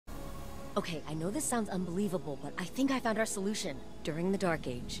Okay, I know this sounds unbelievable, but I think I found our solution. During the Dark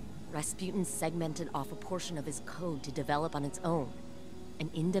Age, Rasputin segmented off a portion of his code to develop on its own. An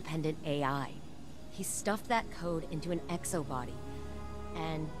independent AI. He stuffed that code into an exobody.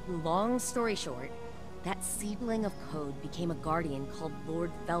 And long story short, that seedling of code became a guardian called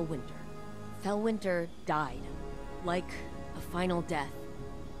Lord Fellwinter. Fellwinter died. Like a final death.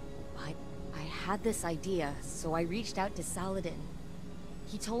 But I had this idea, so I reached out to Saladin.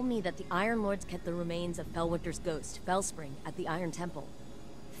 He told me that the Iron Lords kept the remains of Fellwinter's ghost, Fellspring, at the Iron Temple.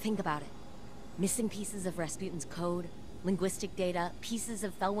 Think about it. Missing pieces of Rasputin's code, linguistic data, pieces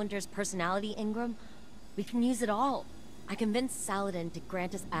of Fellwinter's personality engram. We can use it all. I convinced Saladin to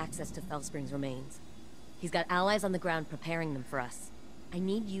grant us access to Fellspring's remains. He's got allies on the ground preparing them for us. I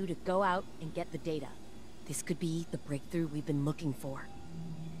need you to go out and get the data. This could be the breakthrough we've been looking for.